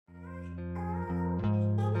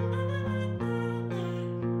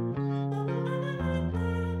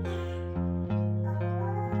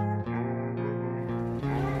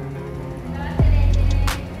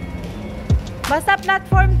Basta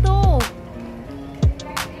platform 2.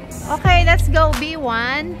 Okay, let's go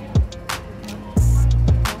B1.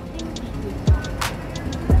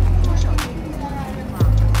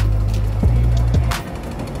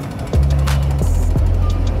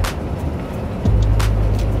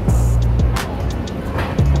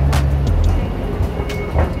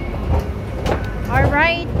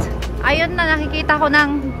 Alright. Ayun na, nakikita ko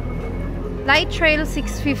ng Light Rail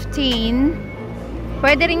 615.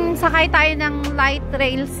 Pwede rin sakay tayo ng Light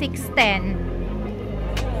Rail 610.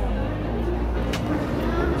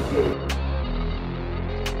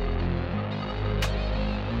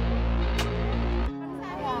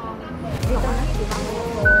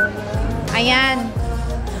 Ayan.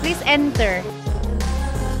 Please enter.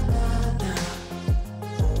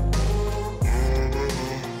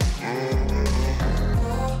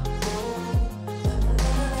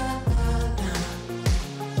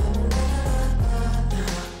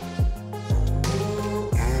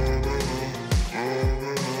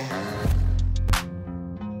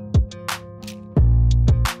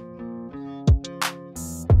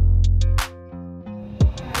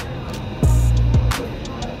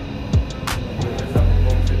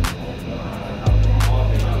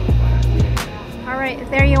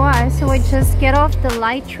 There you are. So we just get off the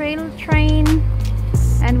light rail train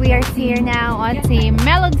and we are here now at the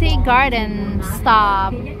Melody Garden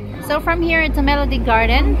stop. So from here to Melody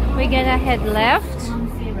Garden, we're gonna head left.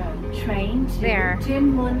 Train to there.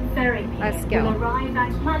 Tuen Mun Ferry Let's go. will arrive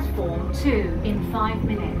at platform 2 in 5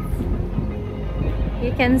 minutes.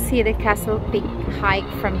 You can see the Castle Peak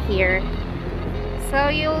hike from here.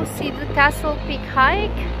 So you'll see the Castle Peak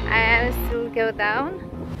hike as you'll go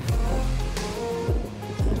down.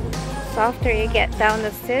 So after you get down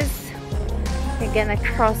the stairs, you're gonna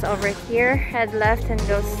cross over here, head left and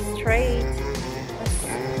go straight.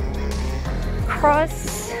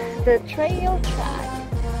 Cross the trail track.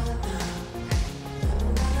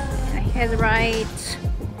 And head right.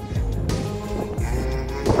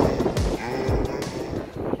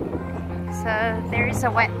 So there is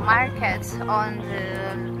a wet market on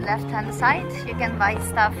the left hand side. You can buy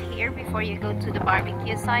stuff here before you go to the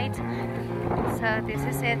barbecue site. So this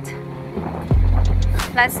is it.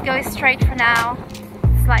 Let's go straight for now.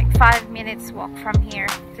 It's like 5 minutes walk from here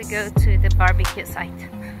to go to the barbecue site.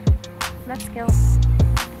 Let's go.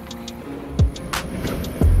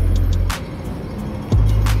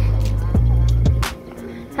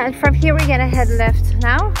 And from here we're gonna head left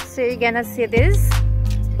now. So you're gonna see this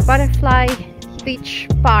Butterfly Beach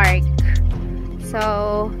Park.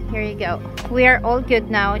 So here you go. We are all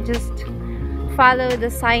good now. Just follow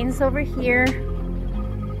the signs over here.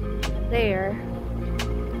 There.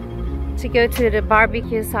 To go to the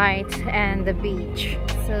barbecue site and the beach.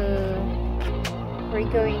 So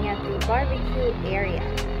we're going at the barbecue area.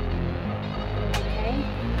 Okay,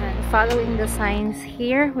 and following the signs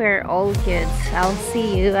here, we're all good. I'll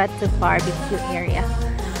see you at the barbecue area.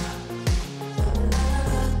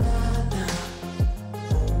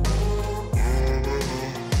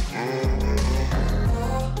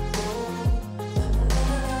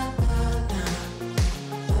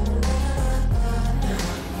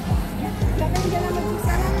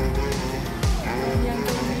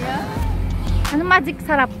 Ano magic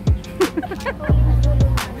sarap?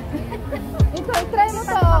 Ito, i-try mo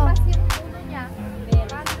to.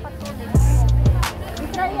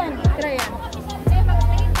 I-try yan, i-try yan.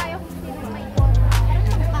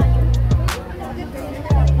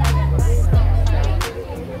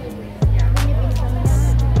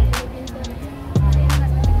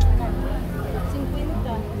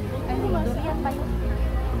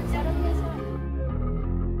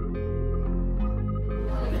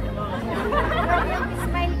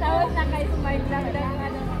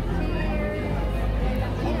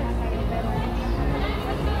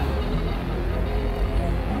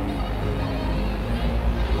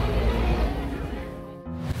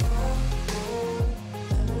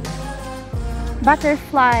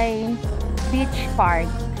 Butterfly Beach Park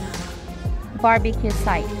barbecue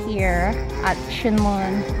site here at Tuen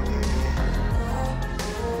Mun.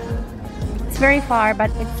 It's very far, but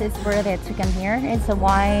it's worth it to come here. It's a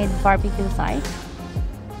wide barbecue site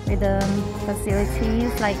with facilities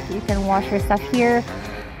like you can wash your stuff here,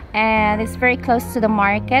 and it's very close to the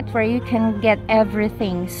market where you can get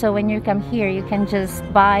everything. So when you come here, you can just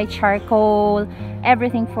buy charcoal,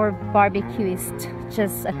 everything for barbecue is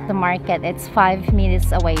just at the market. It's 5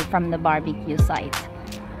 minutes away from the barbecue site.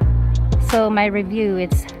 So my review,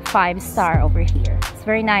 it's 5-star over here. It's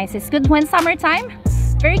very nice. It's good when summertime.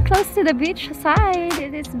 Very close to the beach side.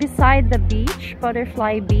 It is beside the beach,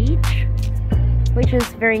 Butterfly Beach. which is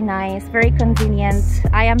very nice, very convenient.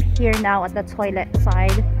 I am here now at the toilet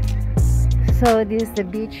side. So this is the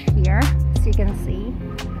beach here, as you can see.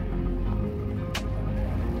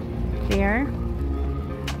 There.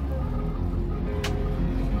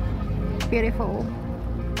 Beautiful.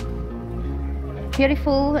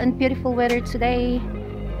 Beautiful and beautiful weather today.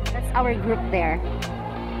 That's our group there.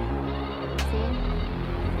 See?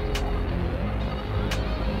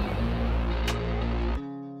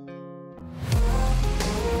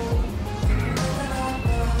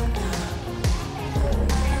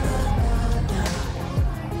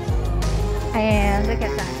 And look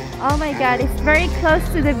at that. Oh my god, it's very close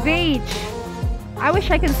to the beach. I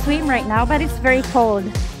wish I could swim right now, but it's very cold.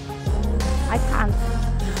 I can't.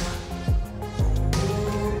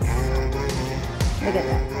 Look at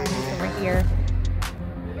that. It's over here.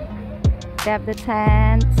 They have the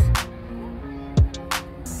tent.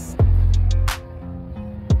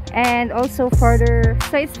 And also further.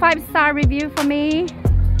 So it's 5-star review for me.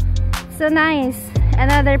 So nice.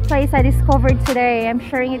 Another place I discovered today. I'm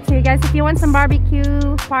sharing it to you guys. If you want some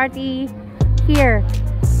barbecue party, here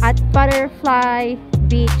at Butterfly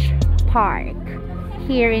Beach Park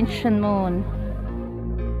here in Tuen Mun.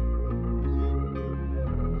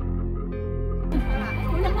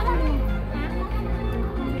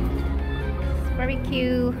 It's very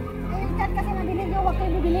cute.